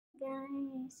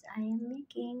guys, I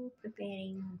am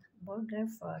preparing burger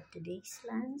for today's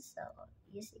lunch. So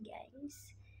you see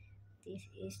guys, this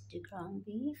is the ground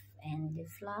beef and the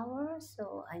flour.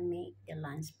 So I make the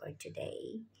lunch for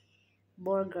today.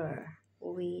 Burger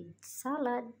with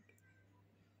salad.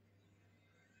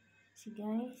 See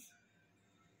guys,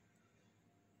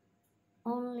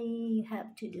 only you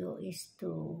have to do is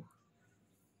to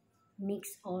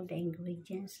mix all the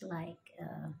ingredients like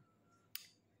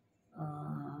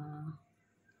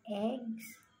eggs,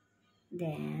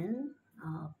 then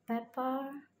pepper,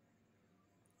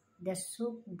 the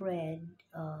soup bread,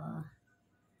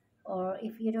 or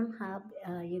if you don't have,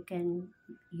 you can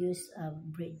use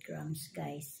breadcrumbs,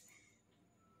 guys.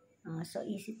 So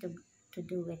easy to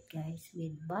do it, guys,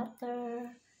 with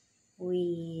butter,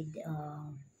 with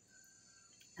uh,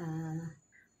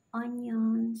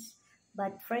 onions.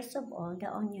 But first of all,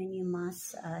 the onion, you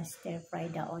must stir fry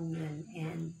the onion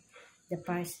and the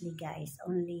parsley, guys.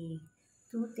 Only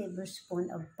 2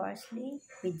 tablespoons of parsley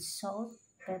with salt,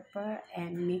 pepper,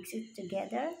 and mix it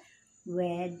together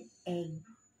with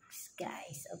eggs,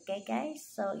 guys. Okay, guys?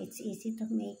 So it's easy to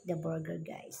make the burger,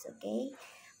 guys. Okay?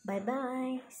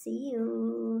 Bye-bye. See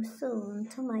you soon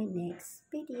to my next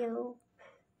video.